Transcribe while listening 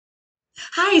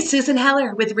Hi, Susan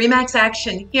Heller with Remax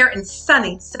Action here in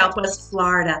sunny Southwest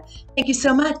Florida. Thank you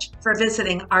so much for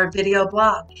visiting our video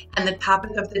blog. And the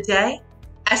topic of the day,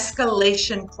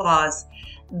 escalation clause.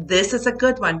 This is a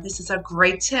good one. This is a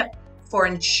great tip for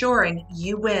ensuring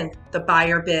you win the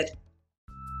buyer bid.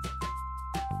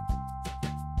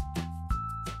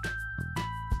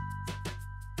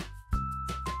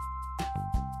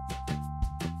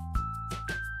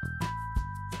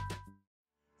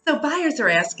 So buyers are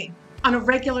asking, on a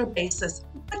regular basis,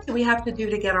 what do we have to do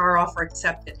to get our offer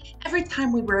accepted? Every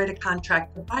time we write a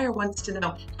contract, the buyer wants to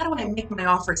know, how do I make my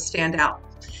offer stand out?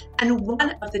 And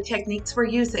one of the techniques we're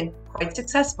using quite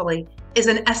successfully is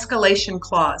an escalation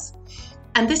clause.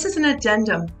 And this is an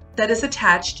addendum that is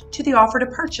attached to the offer to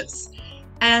purchase.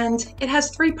 And it has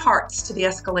three parts to the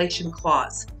escalation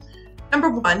clause.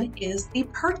 Number one is the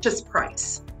purchase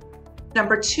price.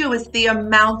 Number two is the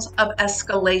amount of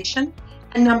escalation.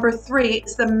 And number three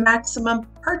is the maximum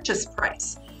purchase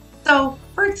price. So,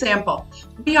 for example,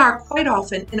 we are quite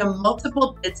often in a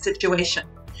multiple bid situation,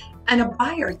 and a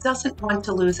buyer doesn't want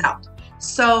to lose out.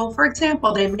 So, for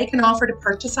example, they make an offer to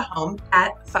purchase a home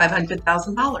at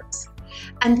 $500,000,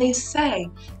 and they say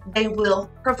they will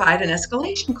provide an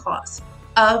escalation clause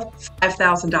of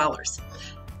 $5,000.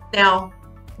 Now,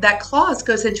 that clause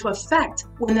goes into effect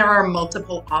when there are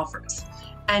multiple offers.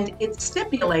 And it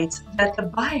stipulates that the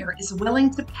buyer is willing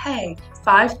to pay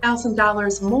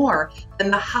 $5,000 more than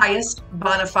the highest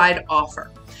bona fide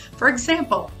offer. For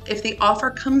example, if the offer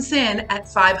comes in at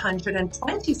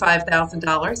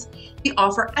 $525,000, the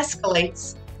offer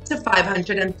escalates to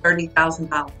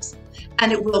 $530,000.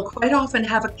 And it will quite often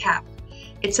have a cap.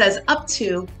 It says up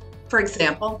to, for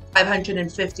example,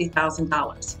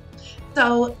 $550,000.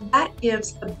 So that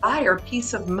gives the buyer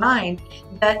peace of mind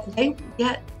that they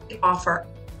get the offer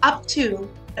up to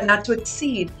and not to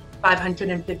exceed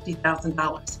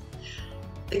 $550,000.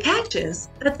 The catch is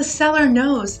that the seller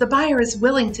knows the buyer is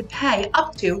willing to pay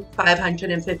up to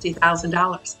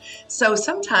 $550,000. So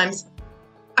sometimes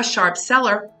a sharp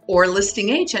seller or listing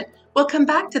agent will come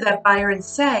back to that buyer and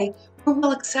say, we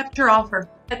will accept your offer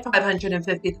at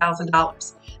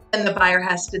 $550,000. Then the buyer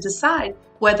has to decide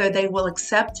whether they will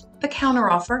accept the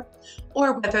counteroffer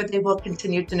or whether they will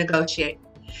continue to negotiate.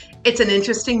 It's an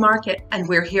interesting market, and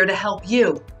we're here to help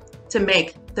you to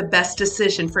make the best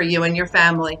decision for you and your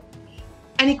family.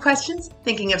 Any questions?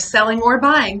 Thinking of selling or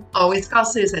buying? Always call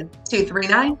Susan,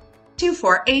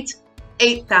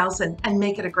 239-248-8000, and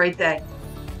make it a great day.